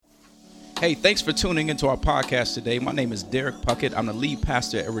Hey, thanks for tuning into our podcast today. My name is Derrick Puckett. I'm the lead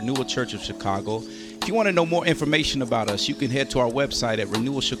pastor at Renewal Church of Chicago. If you want to know more information about us, you can head to our website at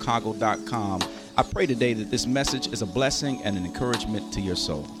renewalchicago.com. I pray today that this message is a blessing and an encouragement to your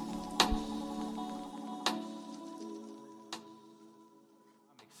soul. I'm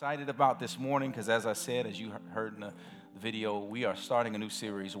excited about this morning because, as I said, as you heard in the video, we are starting a new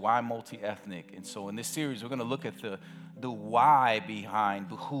series, Why Multi-Ethnic? And so in this series, we're going to look at the why behind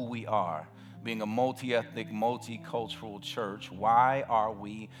who we are. Being a multi-ethnic, multicultural church, why are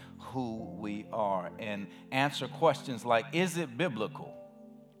we who we are? And answer questions like, is it biblical?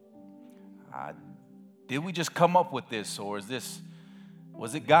 Did we just come up with this, or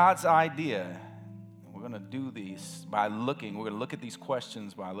was it God's idea? We're going to do these we're going to look at these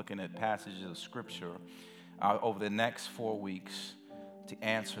questions by looking at passages of Scripture over the next 4 weeks to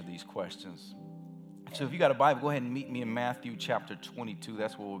answer these questions. So if you got a Bible, go ahead and meet me in Matthew chapter 22.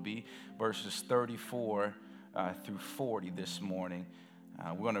 That's where we'll be, verses 34 through 40 this morning.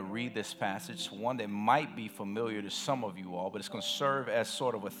 We're going to read this passage, one that might be familiar to some of you all, but it's going to serve as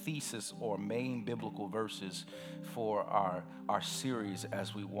sort of a thesis or main biblical verses for our series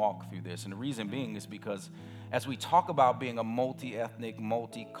as we walk through this. And the reason being is because as we talk about being a multi-ethnic,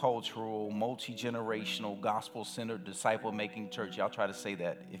 multicultural, multi-generational, gospel-centered, disciple-making church, y'all try to say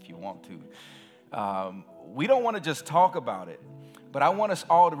that if you want to. We don't want to just talk about it, but I want us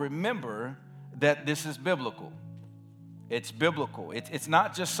all to remember that this is biblical. It's biblical. It's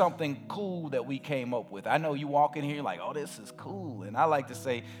not just something cool that we came up with. I know you walk in here, you're like, oh, this is cool. And I like to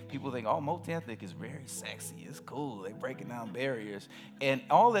say, people think, oh, multi-ethnic is very sexy. It's cool. They're breaking down barriers. And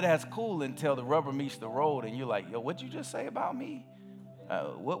all of that's cool until the rubber meets the road and you're like, yo, what'd you just say about me?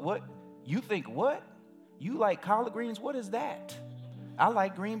 What? You think what? You like collard greens? What is that? I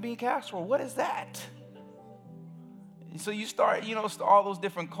like green bean casserole. What is that? So you start, all those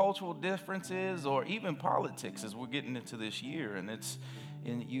different cultural differences or even politics as we're getting into this year. And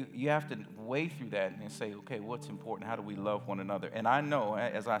you have to weigh through that and say, okay, what's important? How do we love one another? And I know,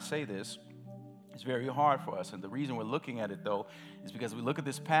 as I say this, it's very hard for us. And the reason we're looking at it, though, is because we look at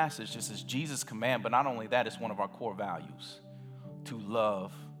this passage just as Jesus' command, but not only that, it's one of our core values, to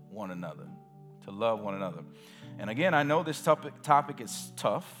love one another, to love one another. And again, I know this topic is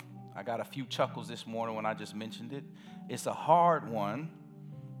tough. I got a few chuckles this morning when I just mentioned it. It's a hard one,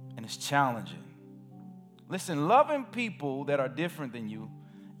 and it's challenging. Listen, loving people that are different than you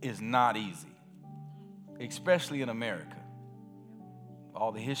is not easy, especially in America.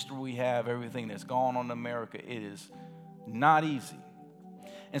 All the history we have, everything that's gone on in America, it is not easy.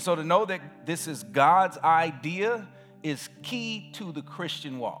 And so to know that this is God's idea is key to the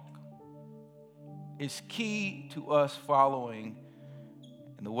Christian walk. It's key to us following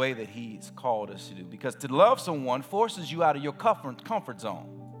in the way that He's called us to do. Because to love someone forces you out of your comfort zone.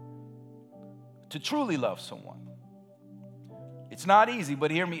 To truly love someone. It's not easy,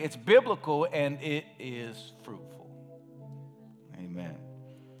 but hear me, it's biblical and it is fruitful. Amen.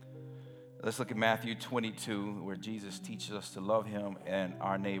 Let's look at Matthew 22, where Jesus teaches us to love Him and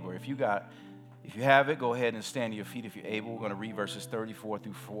our neighbor. If you have it, go ahead and stand to your feet if you're able. We're going to read verses 34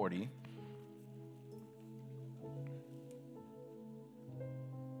 through 40.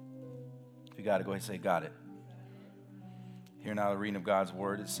 You got it, go ahead and say, got it. Here now the reading of God's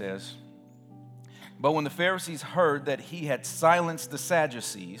word, it says, but when the Pharisees heard that He had silenced the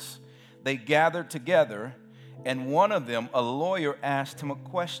Sadducees, they gathered together, and one of them, a lawyer, asked Him a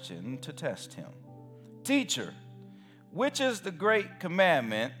question to test Him. Teacher, which is the great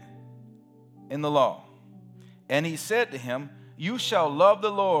commandment in the law? And He said to him, you shall love the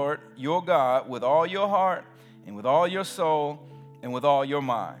Lord your God with all your heart and with all your soul and with all your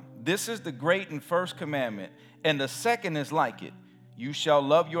mind. This is the great and first commandment, and the second is like it. You shall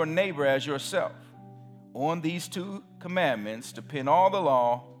love your neighbor as yourself. On these two commandments depend all the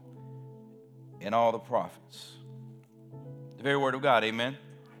law and all the prophets. The very word of God, amen.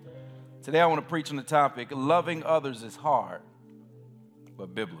 Today I want to preach on the topic, loving others is hard,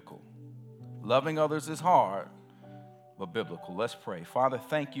 but biblical. Loving others is hard, but biblical. Let's pray. Father,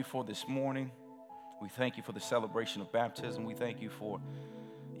 thank You for this morning. We thank You for the celebration of baptism. We thank You for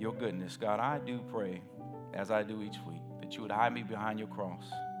Your goodness. God, I do pray, as I do each week, that You would hide me behind Your cross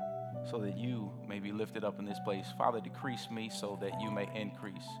so that You may be lifted up in this place. Father, decrease me so that You may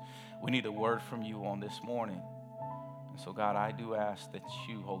increase. We need a word from You on this morning. And so, God, I do ask that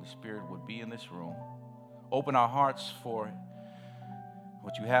You, Holy Spirit, would be in this room. Open our hearts for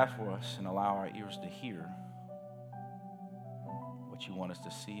what You have for us and allow our ears to hear what You want us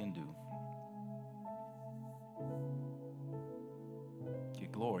to see and do.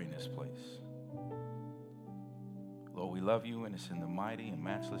 Get glory in this place. Lord, we love you, and it's in the mighty and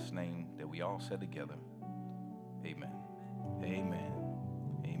matchless name that we all said together. Amen. Amen.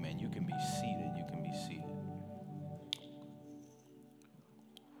 Amen. You can be seated. You can be seated.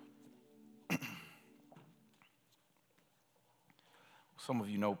 Some of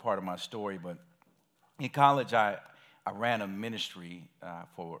you know part of my story, but in college, I ran a ministry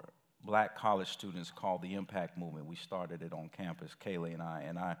for black college students called the Impact Movement. We started it on campus, Kaylee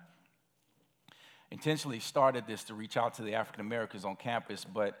and I intentionally started this to reach out to the African Americans on campus,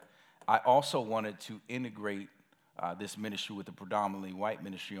 but I also wanted to integrate this ministry with the predominantly white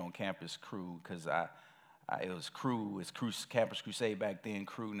ministry on campus, Crew, because it was Crew, it's Campus Crusade back then,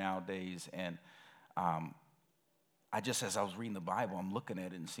 Crew nowadays, and as I was reading the Bible, I'm looking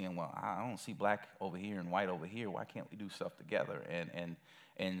at it and seeing, well, I don't see black over here and white over here. Why can't we do stuff together?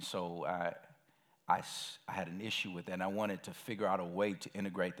 And so I had an issue with that, and I wanted to figure out a way to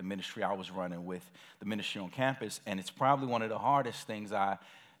integrate the ministry I was running with the ministry on campus, and it's probably one of the hardest things I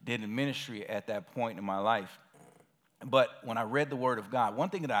did in ministry at that point in my life. But when I read the Word of God, one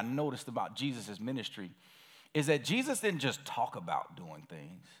thing that I noticed about Jesus' ministry is that Jesus didn't just talk about doing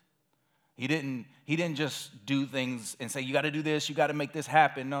things. He didn't just do things and say, you got to do this, you got to make this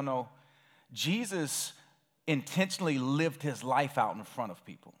happen. No. Jesus intentionally lived his life out in front of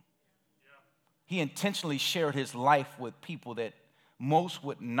people. He intentionally shared his life with people that most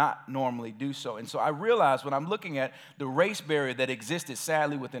would not normally do so. And so I realized when I'm looking at the race barrier that existed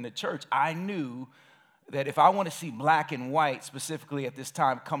sadly within the church, I knew that if I want to see black and white specifically at this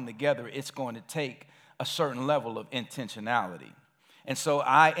time come together, it's going to take a certain level of intentionality. And so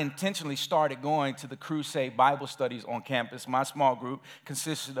I intentionally started going to the Crusade Bible studies on campus. My small group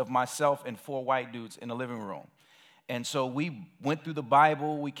consisted of myself and 4 white dudes in the living room. And so we went through the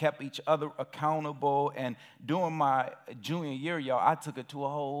Bible, we kept each other accountable, and during my junior year, y'all, I took it to a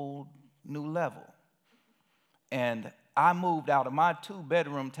whole new level. And I moved out of my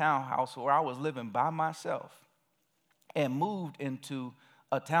 2-bedroom townhouse where I was living by myself and moved into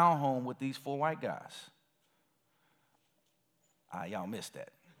a townhome with these 4 white guys. Y'all missed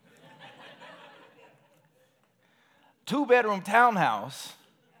that. 2-bedroom townhouse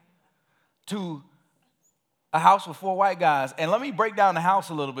to a house with 4 white guys. And let me break down the house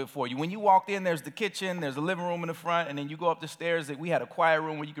a little bit for you. When you walked in, there's the kitchen, there's a living room in the front, and then you go up the stairs. We had a quiet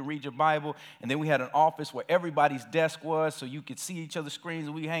room where you could read your Bible, and then we had an office where everybody's desk was, so you could see each other's screens,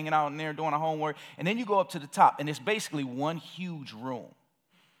 and we hanging out in there doing our homework. And then you go up to the top, and it's basically one huge room.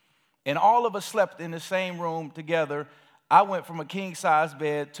 And all of us slept in the same room together. I went from a king-size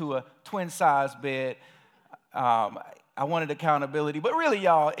bed to a twin-size bed. I wanted accountability, but really,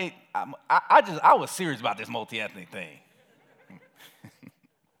 y'all, I was serious about this multi-ethnic thing.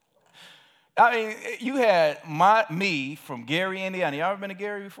 I mean, you had me from Gary, Indiana. Y'all ever been to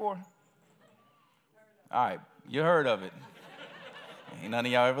Gary before? All right, you heard of it. Ain't none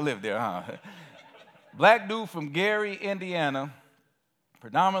of y'all ever lived there, huh? Black dude from Gary, Indiana,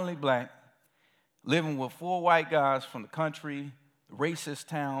 predominantly black, living with 4 white guys from the country, racist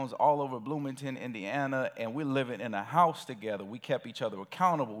towns all over Bloomington, Indiana, and we're living in a house together. We kept each other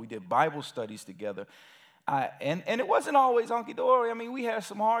accountable. We did Bible studies together. And it wasn't always hunky-dory. I mean, we had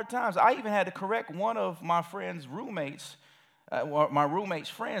some hard times. I even had to correct one of my friend's roommates, my roommate's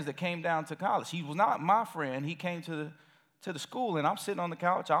friends that came down to college. He was not my friend. He came to the school, and I'm sitting on the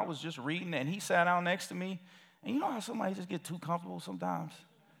couch. I was just reading, and he sat down next to me. And you know how somebody just get too comfortable sometimes?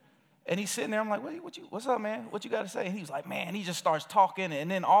 And he's sitting there, I'm like, what's up, man? What you got to say? And he's like, man, he just starts talking.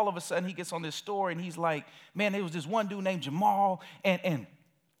 And then all of a sudden he gets on this story and he's like, man, there was this one dude named Jamal and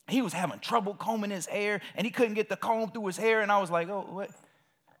he was having trouble combing his hair and he couldn't get the comb through his hair. And I was like, oh, what?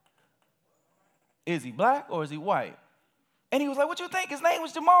 Is he black or is he white? And he was like, what you think? His name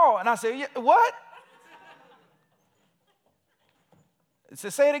was Jamal. And I said, yeah, what? It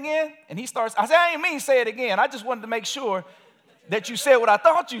said, say it again. And he starts, I said, I didn't mean say it again. I just wanted to make sure that you said what I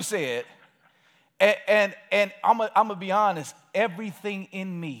thought you said. And I'm going to be honest, everything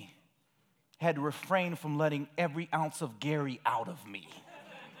in me had to refrain from letting every ounce of Gary out of me.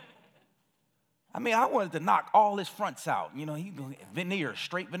 I mean, I wanted to knock all his fronts out. You know, veneers,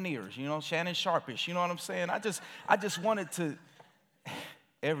 straight veneers, you know, Shannon Sharpish, you know what I'm saying? I just wanted to,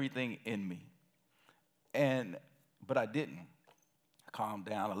 everything in me. But I didn't. I calmed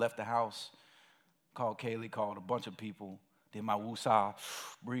down. I left the house, called Kaylee, called a bunch of people. Did my woosah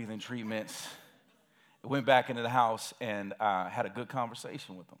breathing treatments. Went back into the house and had a good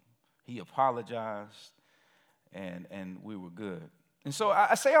conversation with him. He apologized, and we were good. And so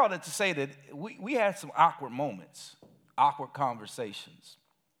I say all that to say that we had some awkward moments, awkward conversations.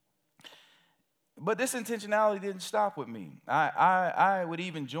 But this intentionality didn't stop with me. I would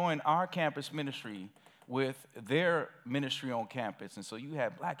even join our campus ministry with their ministry on campus. And so you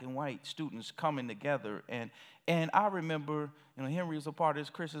have black and white students coming together. And I remember, Henry was a part of this,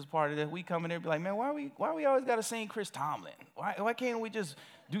 Chris is a part of that. We come in there and be like, man, why we always got to sing Chris Tomlin? Why can't we just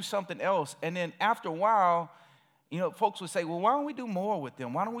do something else? And then after a while, folks would say, well, why don't we do more with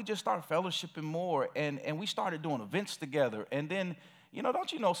them? Why don't we just start fellowshipping more? And we started doing events together. And then,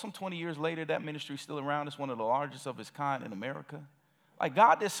 don't you know, some 20 years later, that ministry is still around. It's one of the largest of its kind in America. Like,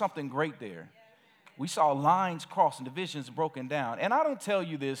 God did something great there. We saw lines crossed and divisions broken down. And I don't tell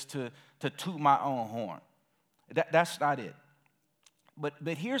you this to toot my own horn. That's not it.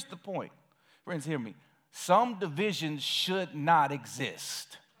 But here's the point. Friends, hear me. Some divisions should not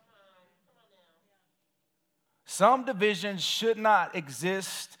exist. Some divisions should not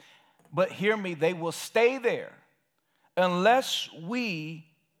exist, but hear me, they will stay there unless we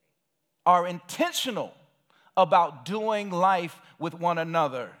are intentional about doing life with one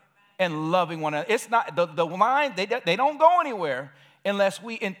another and loving one another. It's not, the line, they don't go anywhere unless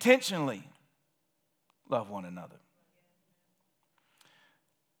we intentionally love one another.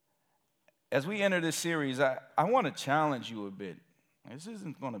 As we enter this series, I want to challenge you a bit. This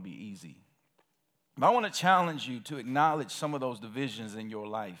isn't going to be easy. But I want to challenge you to acknowledge some of those divisions in your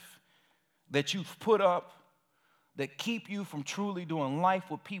life that you've put up that keep you from truly doing life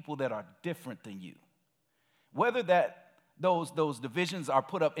with people that are different than you. Whether those divisions are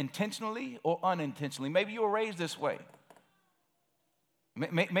put up intentionally or unintentionally. Maybe you were raised this way.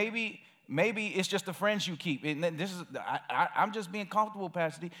 Maybe it's just the friends you keep. And I'm just being comfortable,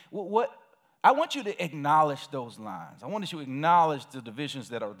 Pastor D. I want you to acknowledge those lines. I want you to acknowledge the divisions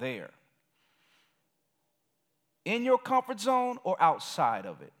that are there. In your comfort zone or outside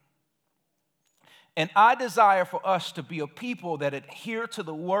of it. And I desire for us to be a people that adhere to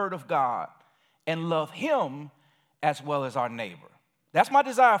the word of God and love him as well as our neighbor. That's my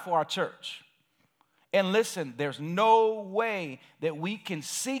desire for our church. And listen, there's no way that we can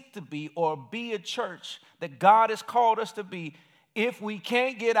seek to be or be a church that God has called us to be if we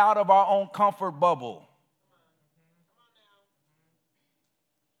can't get out of our own comfort bubble.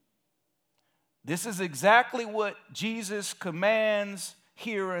 This is exactly what Jesus commands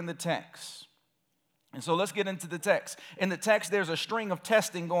here in the text. And so let's get into the text. In the text, there's a string of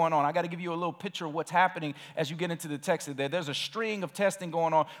testing going on. I got to give you a little picture of what's happening as you get into the text today. There's a string of testing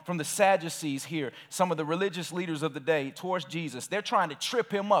going on from the Sadducees here, some of the religious leaders of the day towards Jesus. They're trying to trip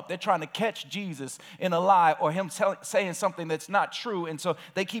him up. They're trying to catch Jesus in a lie or him saying something that's not true. And so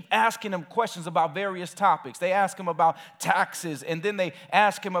they keep asking him questions about various topics. They ask him about taxes, and then they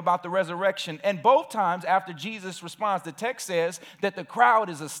ask him about the resurrection. And both times after Jesus responds, the text says that the crowd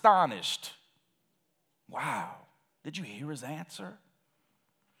is astonished. Wow, did you hear his answer?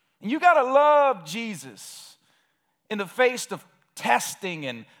 And you got to love Jesus in the face of testing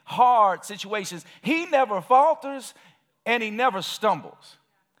and hard situations. He never falters and he never stumbles.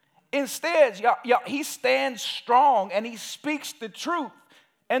 Instead, he stands strong and he speaks the truth.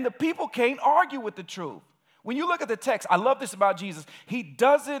 And the people can't argue with the truth. When you look at the text, I love this about Jesus. He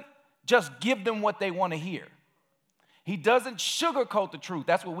doesn't just give them what they want to hear. He doesn't sugarcoat the truth.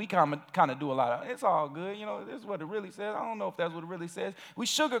 That's what we kind of do a lot of. It's all good. This is what it really says. I don't know if that's what it really says. We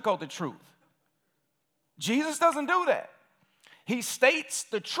sugarcoat the truth. Jesus doesn't do that. He states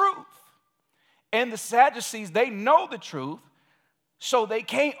the truth. And the Sadducees, they know the truth, so they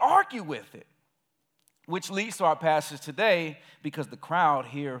can't argue with it. Which leads to our passage today, because the crowd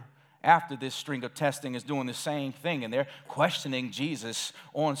here after this string of testing is doing the same thing, and they're questioning Jesus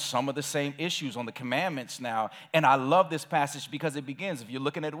on some of the same issues, on the commandments now. And I love this passage because it begins, if you're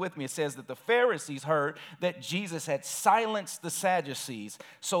looking at it with me, it says that the Pharisees heard that Jesus had silenced the Sadducees,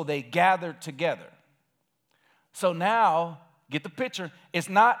 so they gathered together. So now, get the picture, it's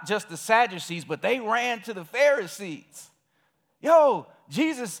not just the Sadducees, but they ran to the Pharisees. Yo,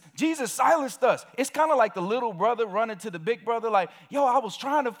 Jesus silenced us. It's kind of like the little brother running to the big brother like, yo, I was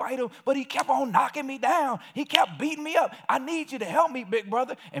trying to fight him, but he kept on knocking me down. He kept beating me up. I need you to help me, big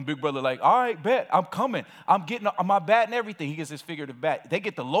brother. And big brother like, all right, bet, I'm coming. I'm getting my bat and everything. He gets his figurative bat. They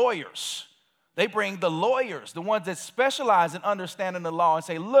get the lawyers. They bring the lawyers, the ones that specialize in understanding the law, and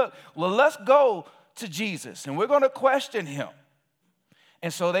say, look, well, let's go to Jesus, and we're going to question him.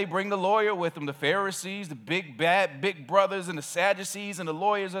 And so they bring the lawyer with them, the Pharisees, the big brothers, and the Sadducees, and the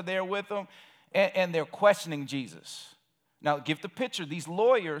lawyers are there with them, and they're questioning Jesus. Now, give the picture. These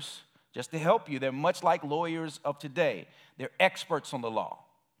lawyers, just to help you, they're much like lawyers of today. They're experts on the law.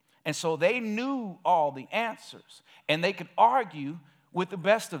 And so they knew all the answers, and they could argue with the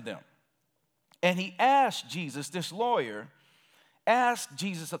best of them. And he asked Jesus, this lawyer, ask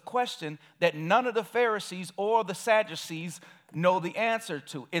Jesus a question that none of the Pharisees or the Sadducees know the answer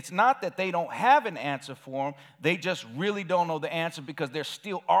to. It's not that they don't have an answer for him. They just really don't know the answer because they're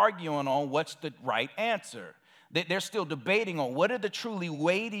still arguing on what's the right answer. They're still debating on what are the truly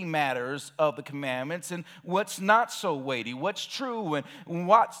weighty matters of the commandments and what's not so weighty, what's true and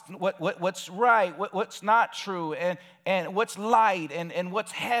what's right, what's not true, and what's light and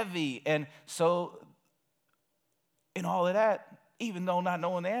what's heavy. And so in all of that, even though not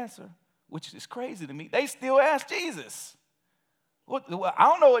knowing the answer, which is crazy to me, they still ask Jesus. I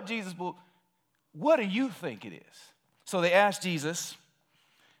don't know what Jesus, but what do you think it is? So they asked Jesus,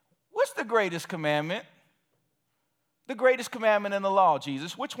 what's the greatest commandment? The greatest commandment in the law,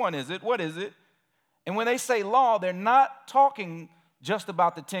 Jesus. Which one is it? What is it? And when they say law, they're not talking just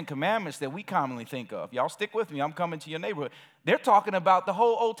about the 10 commandments that we commonly think of. Y'all stick with me. I'm coming to your neighborhood. They're talking about the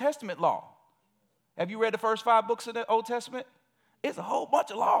whole Old Testament law. Have you read the first 5 books of the Old Testament? It's a whole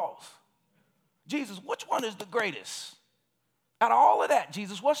bunch of laws. Jesus, which one is the greatest? Out of all of that,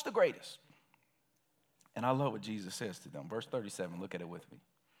 Jesus, what's the greatest? And I love what Jesus says to them. Verse 37, look at it with me.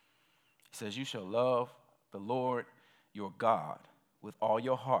 He says, you shall love the Lord your God with all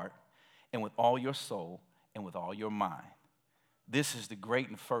your heart and with all your soul and with all your mind. This is the great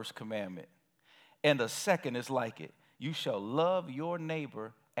and first commandment. And the second is like it. You shall love your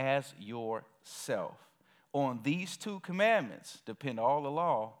neighbor as yourself. On these 2 commandments depend all the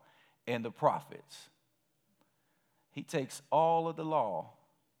law and the prophets. He takes all of the law,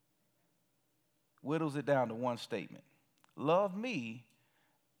 whittles it down to one statement. Love me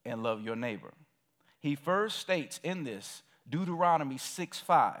and love your neighbor. He first states in this Deuteronomy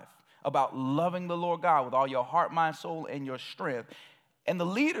 6:5 about loving the Lord God with all your heart, mind, soul, and your strength. And the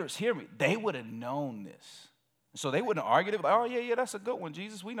leaders, hear me, they would have known this. So they wouldn't have argued it. Like, oh, yeah, that's a good one,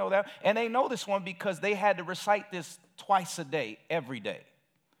 Jesus. We know that. And they know this one because they had to recite this twice a day, every day.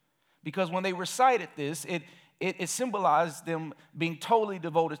 Because when they recited this, it symbolized them being totally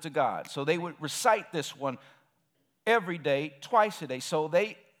devoted to God. So they would recite this one every day, twice a day. So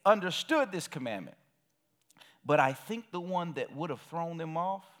they understood this commandment. But I think the one that would have thrown them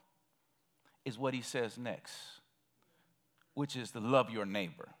off is what he says next, which is to love your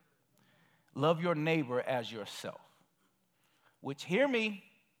neighbor. Love your neighbor as yourself. Which, hear me,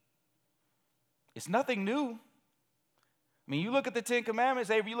 it's nothing new. I mean, you look at the 10 commandments,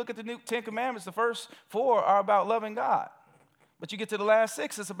 if you look at the new 10 commandments, the first 4 are about loving God. But you get to the last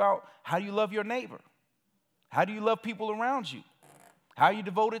 6, it's about how do you love your neighbor? How do you love people around you? How are you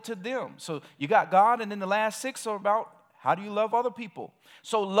devoted to them? So you got God, and then the last 6 are about how do you love other people?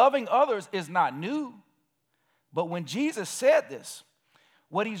 So loving others is not new. But when Jesus said this,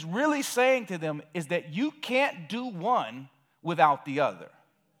 what he's really saying to them is that you can't do one without the other.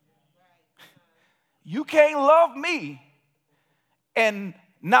 You can't love me and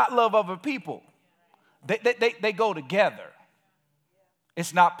not love other people. They go together.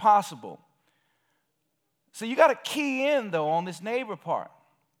 It's not possible. So you got to key in, though, on this neighbor part,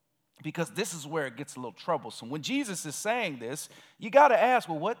 because this is where it gets a little troublesome. When Jesus is saying this, you got to ask,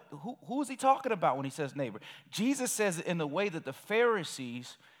 well, who is he talking about when he says neighbor? Jesus says it in the way that the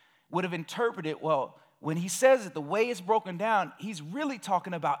Pharisees would have interpreted. Well, when he says it, the way it's broken down, he's really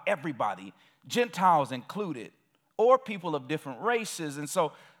talking about everybody, Gentiles included, or people of different races, and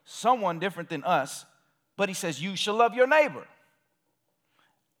so someone different than us. But he says, you shall love your neighbor.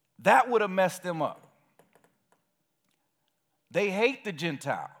 That would have messed them up. They hate the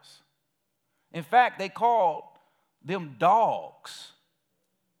Gentiles. In fact, they called them dogs.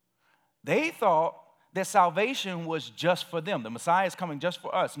 They thought that salvation was just for them. The Messiah is coming just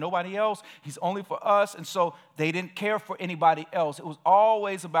for us. Nobody else. He's only for us. And so they didn't care for anybody else. It was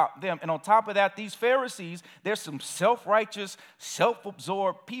always about them. And on top of that, these Pharisees, they're some self-righteous,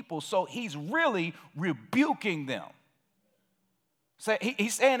 self-absorbed people. So he's really rebuking them. So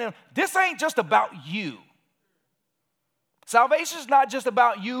he's saying to them, this ain't just about you. Salvation is not just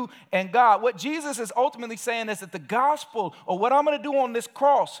about you and God. What Jesus is ultimately saying is that the gospel, or what I'm going to do on this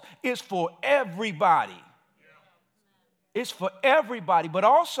cross, is for everybody. It's for everybody. But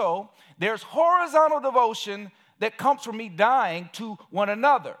also, there's horizontal devotion that comes from me dying to one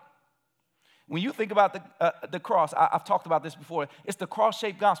another. When you think about the cross, I've talked about this before. It's the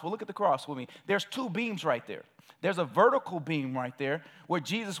cross-shaped gospel. Look at the cross with me. There's 2 beams right there. There's a vertical beam right there where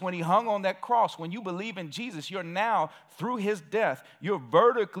Jesus, when he hung on that cross, when you believe in Jesus, you're now, through his death, you're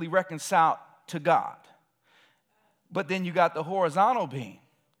vertically reconciled to God. But then you got the horizontal beam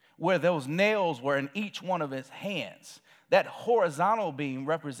where those nails were in each one of his hands. That horizontal beam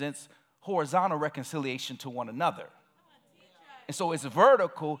represents horizontal reconciliation to one another. And so it's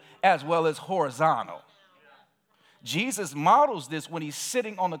vertical as well as horizontal. Jesus models this when he's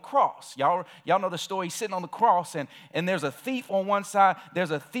sitting on the cross. Y'all know the story. He's sitting on the cross, and there's a thief on one side,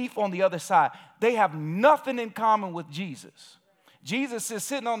 there's a thief on the other side. They have nothing in common with Jesus. Jesus is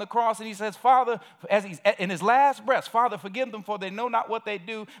sitting on the cross, and he says, Father, as he's in his last breath, Father, forgive them, for they know not what they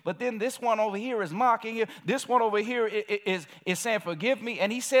do. But then this one over here is mocking him. This one over here is saying, forgive me.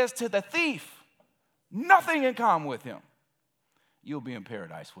 And he says to the thief, nothing in common with him, you'll be in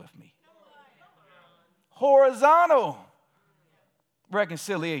paradise with me. Horizontal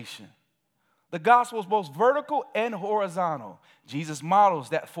reconciliation. The gospel is both vertical and horizontal. Jesus models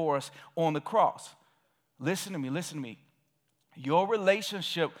that for us on the cross. Listen to me. Your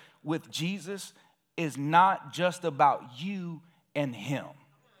relationship with Jesus is not just about you and him.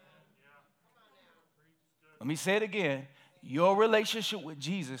 Let me say it again. Your relationship with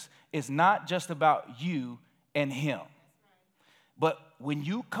Jesus is not just about you and him. But when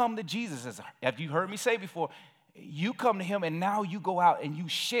you come to Jesus, as you heard me say before, you come to him and now you go out and you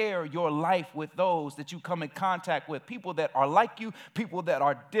share your life with those that you come in contact with, people that are like you, people that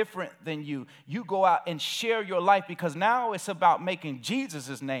are different than you. You go out and share your life because now it's about making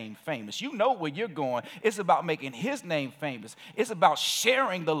Jesus' name famous. You know where you're going. It's about making his name famous. It's about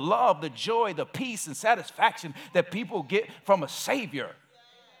sharing the love, the joy, the peace, and satisfaction that people get from a Savior.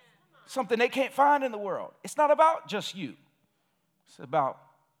 Something they can't find in the world. It's not about just you. It's about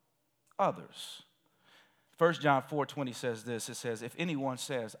others. 1 John 4:20 says this. It says, if anyone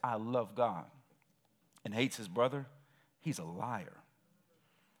says, I love God and hates his brother, he's a liar.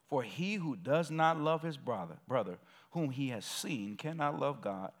 For he who does not love his brother whom he has seen cannot love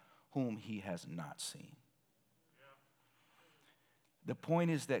God whom he has not seen. The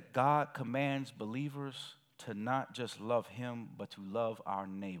point is that God commands believers to not just love him, but to love our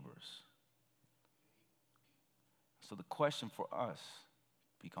neighbors. So the question for us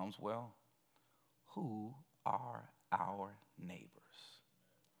becomes, well, who are our neighbors?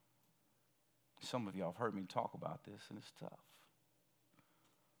 Some of y'all have heard me talk about this, and it's tough.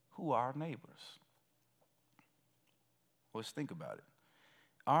 Who are our neighbors? Let's think about it.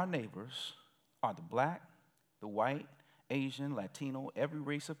 Our neighbors are the black, the white, Asian, Latino, every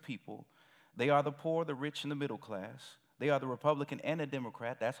race of people. They are the poor, the rich, and the middle class. They are the Republican and the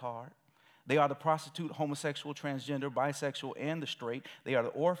Democrat. That's hard. They are the prostitute, homosexual, transgender, bisexual, and the straight. They are the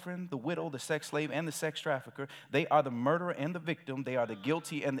orphan, the widow, the sex slave, and the sex trafficker. They are the murderer and the victim. They are the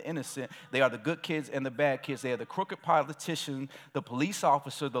guilty and the innocent. They are the good kids and the bad kids. They are the crooked politician, the police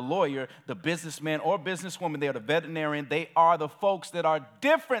officer, the lawyer, the businessman or businesswoman. They are the veterinarian. They are the folks that are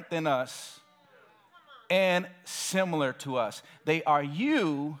different than us and similar to us. They are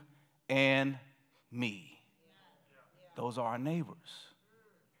you and me. Those are our neighbors.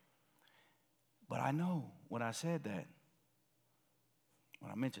 But I know when I said that, when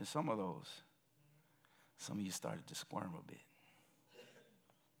I mentioned some of those, some of you started to squirm a bit.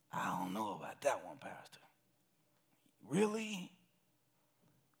 I don't know about that one, Pastor. Really?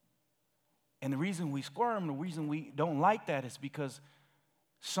 And the reason we squirm, the reason we don't like that is because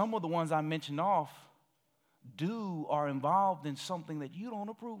some of the ones I mentioned off are involved in something that you don't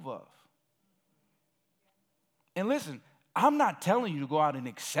approve of. And listen, I'm not telling you to go out and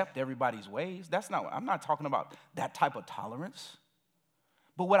accept everybody's ways. I'm not talking about that type of tolerance.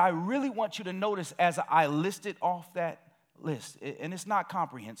 But what I really want you to notice as I listed off that list, and it's not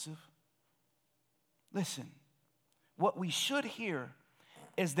comprehensive. Listen, what we should hear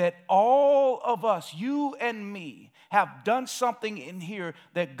is that all of us, you and me, have done something in here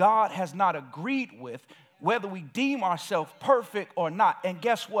that God has not agreed with, whether we deem ourselves perfect or not. And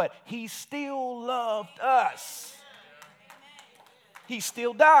guess what? He still loved us. He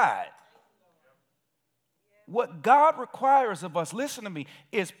still died. What God requires of us, listen to me,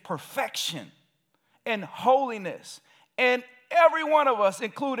 is perfection and holiness. And every one of us,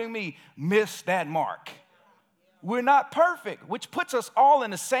 including me, missed that mark. We're not perfect, which puts us all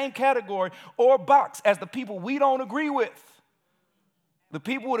in the same category or box as the people we don't agree with, the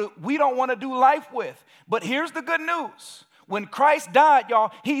people that we don't want to do life with. But here's the good news. When Christ died,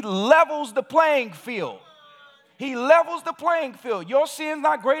 y'all, he levels the playing field. He levels the playing field. Your sin's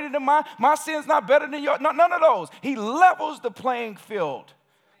not greater than mine. My sin's not better than yours. No, none of those. He levels the playing field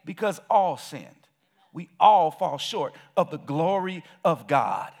because all sinned. We all fall short of the glory of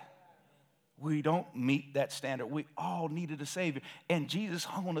God. We don't meet that standard. We all needed a Savior. And Jesus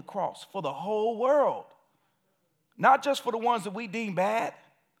hung on the cross for the whole world. Not just for the ones that we deem bad.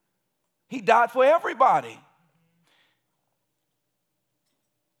 He died for everybody.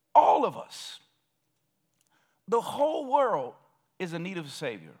 All of us. The whole world is in need of a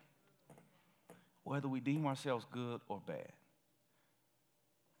Savior, whether we deem ourselves good or bad.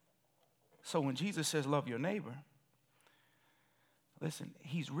 So when Jesus says love your neighbor, Listen,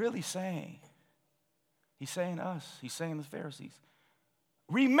 he's really saying, he's saying us, he's saying the Pharisees,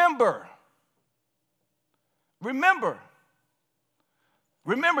 remember,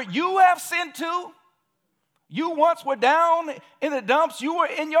 you have sinned too. You once were down in the dumps. You were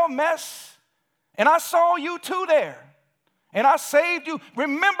in your mess. And I saw you too there. And I saved you.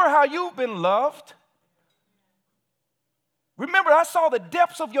 Remember how you've been loved. Remember, I saw the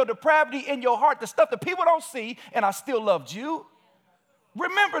depths of your depravity in your heart, the stuff that people don't see, and I still loved you.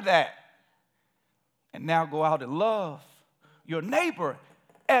 Remember that. And now go out and love your neighbor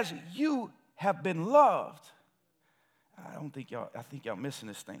as you have been loved. I think y'all missing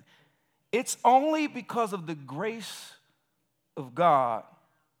this thing. It's only because of the grace of God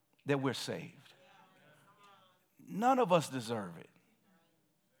that we're saved. None of us deserve it.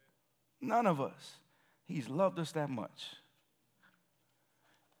 None of us. He's loved us that much.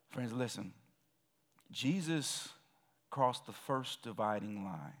 Friends, listen. Jesus crossed the first dividing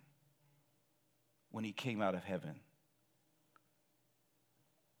line when he came out of heaven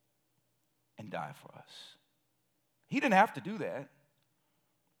and died for us. He didn't have to do that,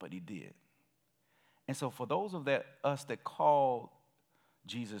 but he did. And so for those of us that call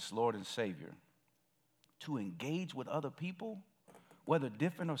Jesus Lord and Savior, to engage with other people, whether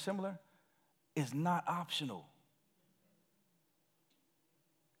different or similar, is not optional.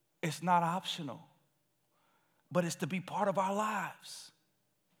 It's not optional, but it's to be part of our lives.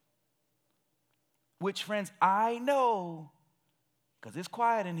 Which, friends, I know, because it's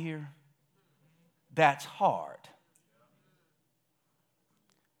quiet in here, that's hard.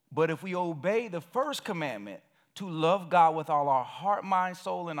 But if we obey the first commandment, to love God with all our heart, mind,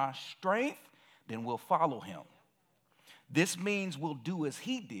 soul, and our strength, then we'll follow him. This means we'll do as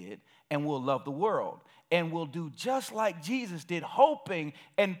he did, and we'll love the world. And we'll do just like Jesus did, hoping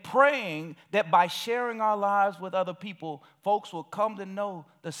and praying that by sharing our lives with other people, folks will come to know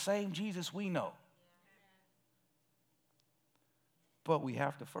the same Jesus we know. But we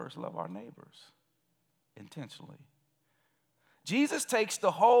have to first love our neighbors intentionally. Jesus takes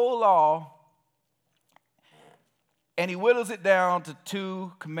the whole law and he whittles it down to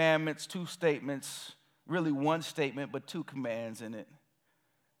 2 commandments, 2 statements, really 1 statement, but 2 commands in it.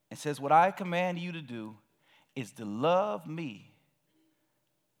 And says, what I command you to do is to love me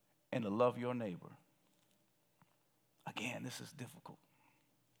and to love your neighbor. Again, this is difficult.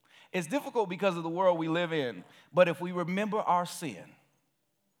 It's difficult because of the world we live in. But if we remember our sin,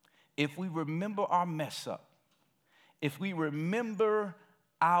 if we remember our mess up, if we remember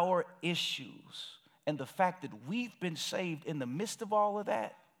our issues and the fact that we've been saved in the midst of all of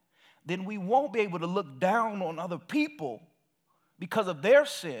that, then we won't be able to look down on other people because of their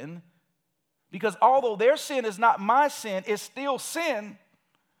sin, because although their sin is not my sin, it's still sin,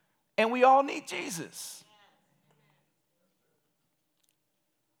 and we all need Jesus.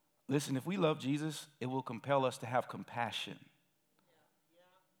 Listen, if we love Jesus, it will compel us to have compassion.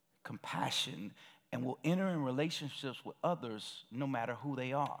 Compassion, and we'll enter in relationships with others no matter who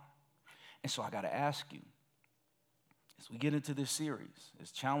they are. And so I got to ask you, as we get into this series, as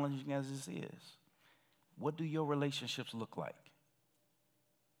challenging as this is, what do your relationships look like?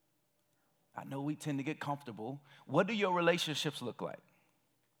 I know we tend to get comfortable. What do your relationships look like?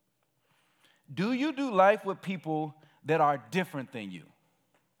 Do you do life with people that are different than you?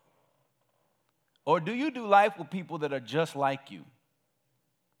 Or do you do life with people that are just like you?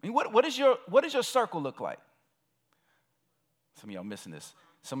 I mean, what does your circle look like? Some of y'all missing this.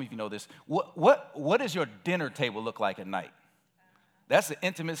 Some of you know this. What does your dinner table look like at night? That's an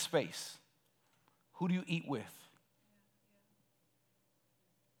intimate space. Who do you eat with?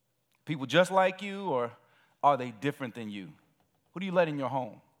 People just like you, or are they different than you? Who do you let in your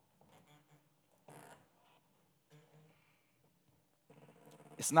home?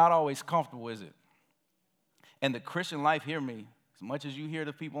 It's not always comfortable, is it? And the Christian life, hear me, as much as you hear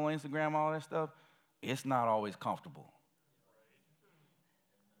the people on Instagram, all that stuff, it's not always comfortable.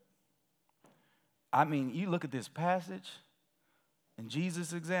 I mean, you look at this passage and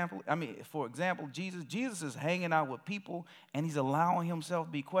Jesus' example. I mean, for example, Jesus is hanging out with people and he's allowing himself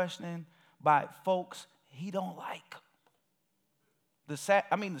to be questioned by folks he don't like. The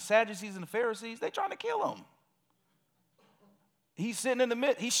Sadducees and the Pharisees, they're trying to kill him. He's sitting in the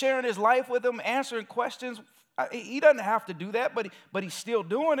midst, he's sharing his life with them, answering questions. He doesn't have to do that, but he's still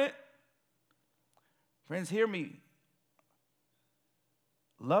doing it. Friends, hear me.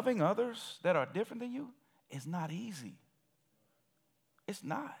 Loving others that are different than you is not easy. It's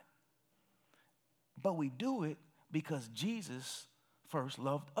not. But we do it because Jesus first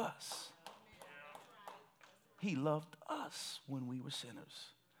loved us. He loved us when we were sinners.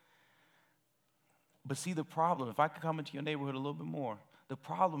 But see the problem, if I could come into your neighborhood a little bit more, the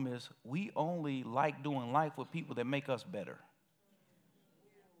problem is we only like doing life with people that make us better.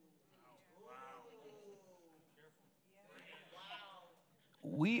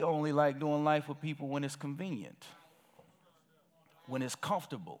 We only like doing life with people when it's convenient, when it's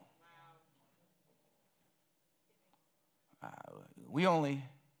comfortable. We only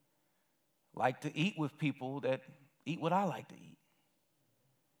like to eat with people that eat what I like to eat.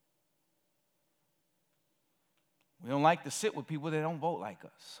 We don't like to sit with people that don't vote like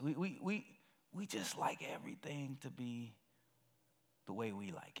us. We just like everything to be the way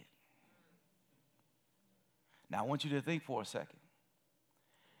we like it. Now, I want you to think for a second.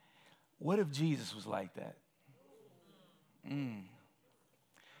 What if Jesus was like that?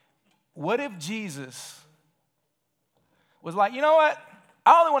 What if Jesus was like, you know what?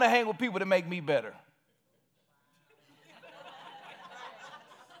 I only want to hang with people that make me better.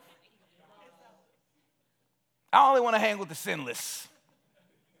 I only want to hang with the sinless.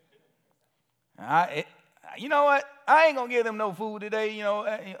 You know what? I ain't going to give them no food today.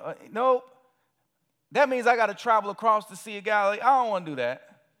 Nope. That means I got to travel across the Sea of Galilee. I don't want to do that.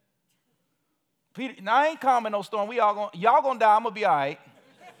 Peter, now I ain't calming no storm. Y'all going to die. I'm going to be all right.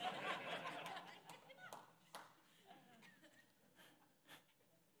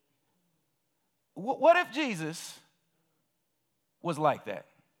 What if Jesus was like that?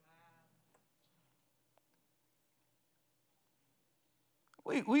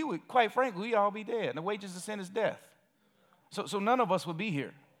 We would, quite frankly, we'd all be dead. The wages of sin is death. So none of us would be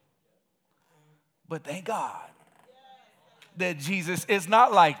here. But thank God that Jesus is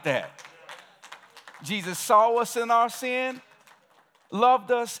not like that. Jesus saw us in our sin,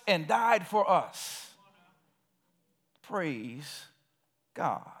 loved us, and died for us. Praise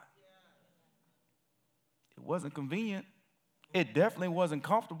God. It wasn't convenient. It definitely wasn't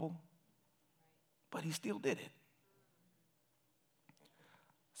comfortable. But he still did it.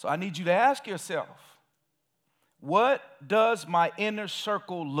 So I need you to ask yourself, what does my inner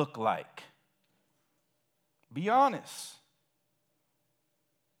circle look like? Be honest.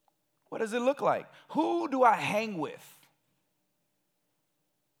 What does it look like? Who do I hang with?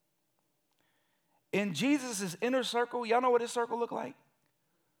 In Jesus' inner circle, y'all know what his circle looked like?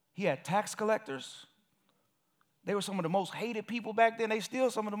 He had tax collectors. They were some of the most hated people back then. They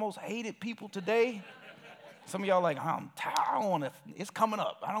still some of the most hated people today. Some of y'all like, I'm tired. I don't want to. It's coming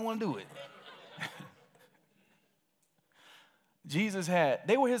up. I don't want to do it.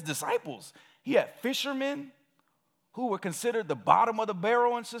 They were his disciples. He had fishermen who were considered the bottom of the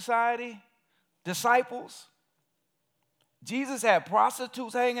barrel in society, disciples. Jesus had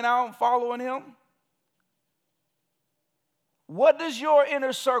prostitutes hanging out and following him. What does your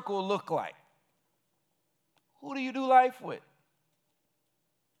inner circle look like? Who do you do life with?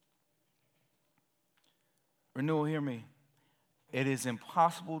 Renewal, hear me. It is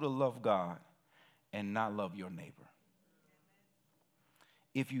impossible to love God and not love your neighbor.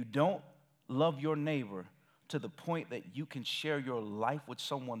 If you don't love your neighbor to the point that you can share your life with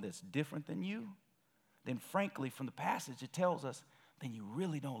someone that's different than you, then frankly, from the passage, it tells us, then you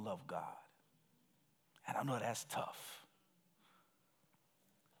really don't love God. And I know that's tough.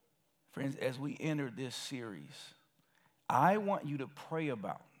 Friends, as we enter this series, I want you to pray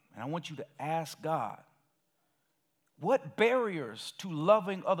about, and I want you to ask God, what barriers to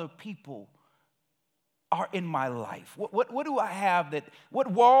loving other people are in my life? What do I have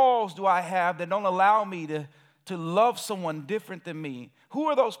what walls do I have that don't allow me to love someone different than me? Who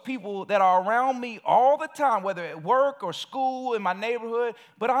are those people that are around me all the time, whether at work or school, in my neighborhood,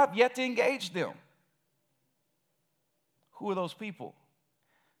 but I've yet to engage them? Who are those people?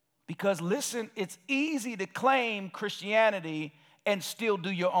 Because listen, it's easy to claim Christianity and still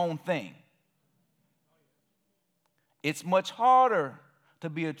do your own thing. It's much harder to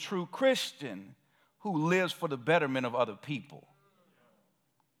be a true Christian who lives for the betterment of other people.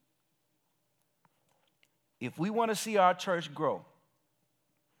 If we want to see our church grow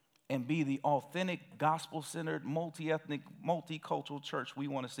and be the authentic, gospel-centered, multi-ethnic, multicultural church we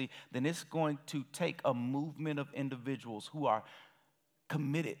want to see, then it's going to take a movement of individuals who are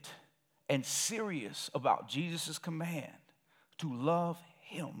committed and serious about Jesus' command to love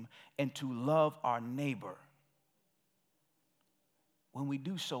him and to love our neighbor. When we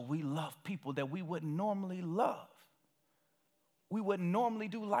do so, we love people that we wouldn't normally love. We wouldn't normally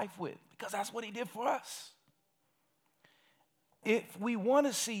do life with, because that's what he did for us. If we want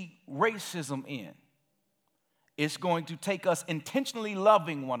to see racism end, it's going to take us intentionally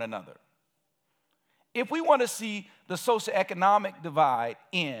loving one another. If we want to see the socioeconomic divide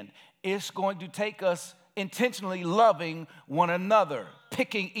end, it's going to take us intentionally loving one another,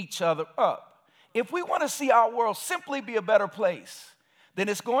 picking each other up. If we want to see our world simply be a better place, then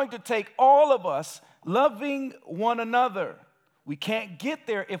it's going to take all of us loving one another. We can't get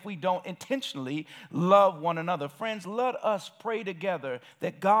there if we don't intentionally love one another. Friends, let us pray together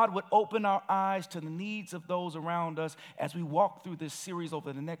that God would open our eyes to the needs of those around us as we walk through this series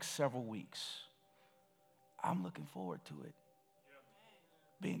over the next several weeks. I'm looking forward to it.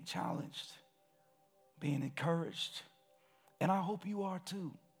 Being challenged, being encouraged, and I hope you are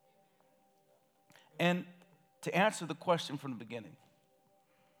too. And to answer the question from the beginning,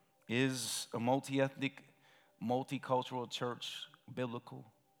 is a multi-ethnic, multicultural church biblical?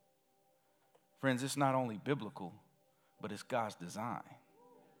 Friends, it's not only biblical, but it's God's design.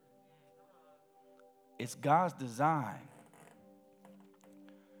 It's God's design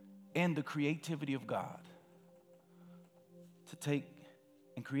and the creativity of God to take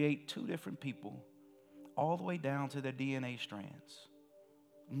and create two different people all the way down to their DNA strands.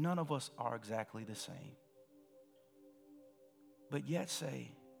 None of us are exactly the same. But yet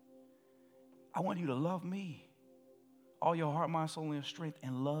say, I want you to love me, all your heart, mind, soul, and your strength,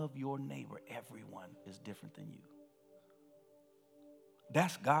 and love your neighbor. Everyone is different than you.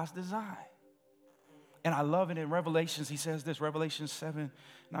 That's God's design. And I love it in Revelations. He says this, Revelation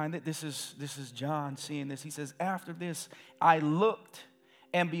 7:9. This is John seeing this. He says, after this, I looked,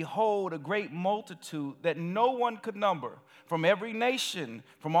 and behold, a great multitude that no one could number, from every nation,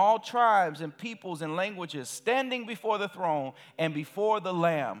 from all tribes and peoples and languages, standing before the throne and before the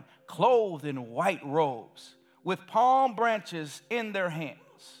Lamb, clothed in white robes, with palm branches in their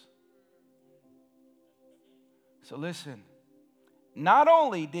hands. So listen, not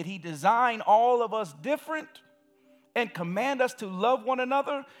only did he design all of us different and command us to love one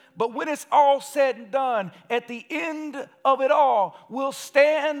another, but when it's all said and done, at the end of it all, we'll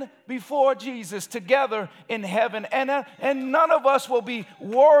stand before Jesus together in heaven. And none of us will be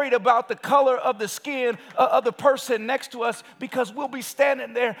worried about the color of the skin of the person next to us, because we'll be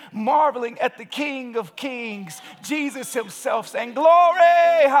standing there marveling at the King of Kings, Jesus himself, saying, glory,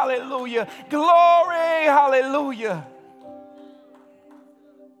 hallelujah, glory, hallelujah.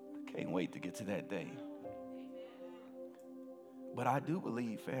 Can't wait to get to that day. But I do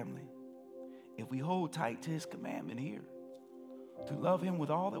believe, family, if we hold tight to his commandment here, to love him with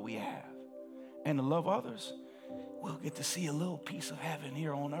all that we have and to love others, we'll get to see a little piece of heaven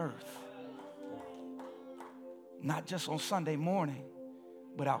here on earth. Not just on Sunday morning,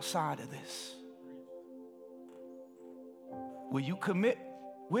 but outside of this. Will you commit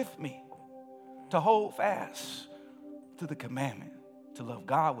with me to hold fast to the commandment, to love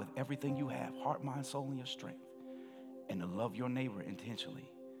God with everything you have, heart, mind, soul, and your strength, and to love your neighbor intentionally,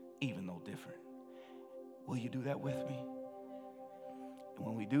 even though different? Will you do that with me? And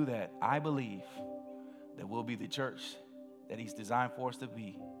when we do that, I believe that we'll be the church that he's designed for us to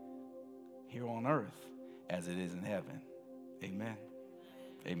be here on earth as it is in heaven. Amen.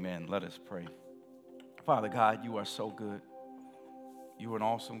 Amen. Let us pray. Father God, you are so good. You are an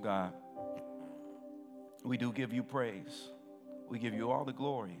awesome God. We do give you praise. We give you all the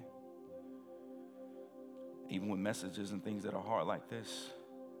glory. Even with messages and things that are hard like this.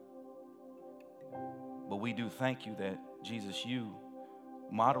 But we do thank you that, Jesus, you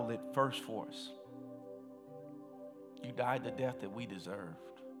modeled it first for us. You died the death that we deserved.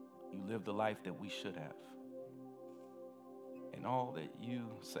 You lived the life that we should have. And all that you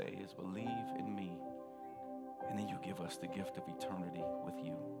say is believe in me. And then you give us the gift of eternity with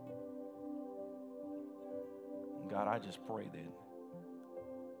you. And God, I just pray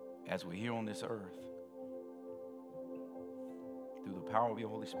that as we're here on this earth, through the power of your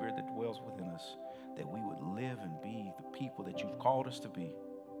Holy Spirit that dwells within us, that we would live and be the people that you've called us to be,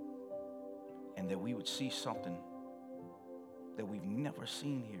 and that we would see something that we've never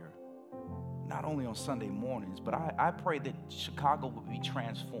seen here, not only on Sunday mornings, but I pray that Chicago would be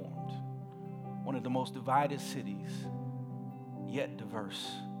transformed, one of the most divided cities, yet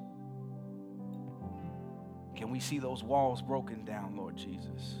diverse. Can we see those walls broken down, Lord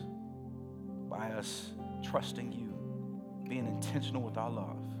Jesus, by us trusting you, being intentional with our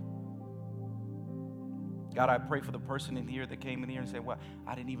love? God, I pray for the person in here that came in here and said, well,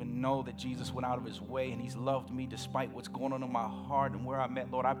 I didn't even know that Jesus went out of his way and he's loved me despite what's going on in my heart and where I'm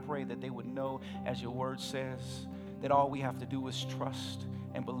at. Lord, I pray that they would know, as your word says, that all we have to do is trust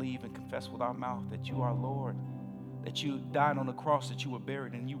and believe and confess with our mouth that you are Lord, that you died on the cross, that you were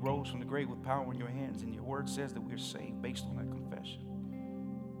buried, and you rose from the grave with power in your hands. And your word says that we're saved based on that confession.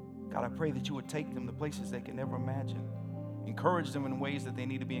 God, I pray that you would take them to places they can never imagine. Encourage them in ways that they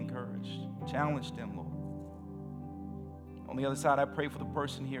need to be encouraged. Challenge them, Lord. On the other side, I pray for the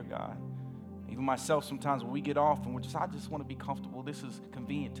person here, God. Even myself, sometimes when we get off and I just want to be comfortable. This is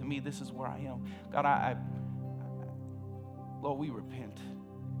convenient to me. This is where I am. God, Lord, we repent.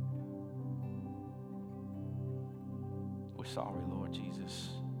 We're sorry, Lord Jesus.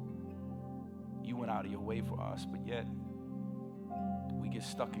 You went out of your way for us, but yet we get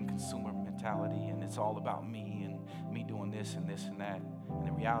stuck in consumer mentality, and it's all about me and me doing this and this and that. And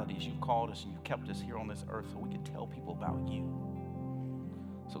the reality is you've called us and you've kept us here on this earth so we can tell people about you.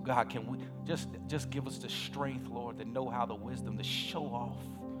 So God, can we just give us the strength, Lord, to know how, the wisdom to show off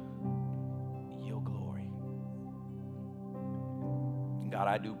your glory. And God,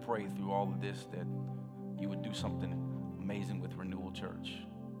 I do pray through all of this that you would do something amazing with Renewal Church.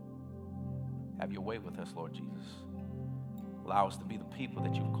 Have your way with us, Lord Jesus. Allow us to be the people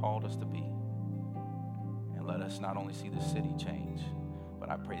that you've called us to be. And let us not only see this city change, but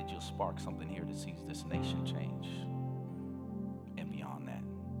I pray that you'll spark something here that sees this nation change. And beyond that,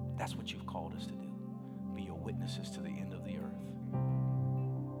 that's what you've called us to do. Be your witnesses to the end of the earth.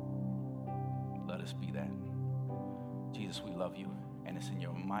 Let us be that. Jesus, we love you. And it's in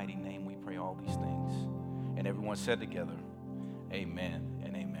your mighty name we pray all these things. And everyone said together, amen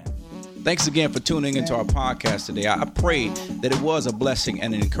and amen. Thanks again for tuning into our podcast today. I pray that it was a blessing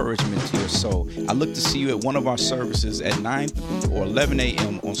and an encouragement to your soul. I look to see you at one of our services at 9 or 11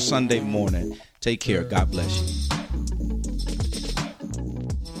 a.m. on Sunday morning. Take care. God bless you.